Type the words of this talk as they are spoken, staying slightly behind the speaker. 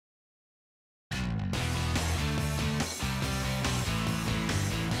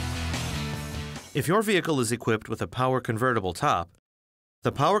If your vehicle is equipped with a power convertible top,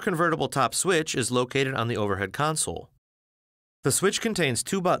 the power convertible top switch is located on the overhead console. The switch contains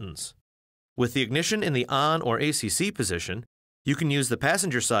two buttons. With the ignition in the on or ACC position, you can use the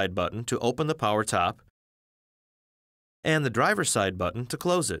passenger side button to open the power top and the driver's side button to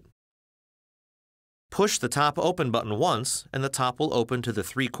close it. Push the top open button once and the top will open to the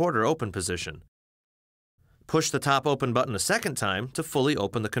 3/4 open position. Push the top open button a second time to fully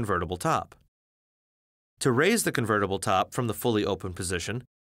open the convertible top. To raise the convertible top from the fully open position,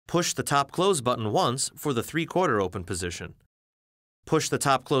 push the top close button once for the 3/4 open position. Push the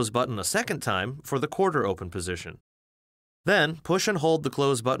top close button a second time for the quarter open position. Then push and hold the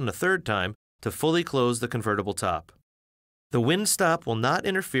close button a third time to fully close the convertible top. The wind stop will not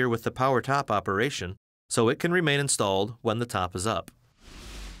interfere with the power top operation, so it can remain installed when the top is up.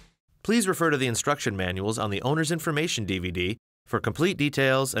 Please refer to the instruction manuals on the Owner's Information DVD for complete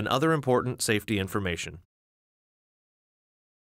details and other important safety information.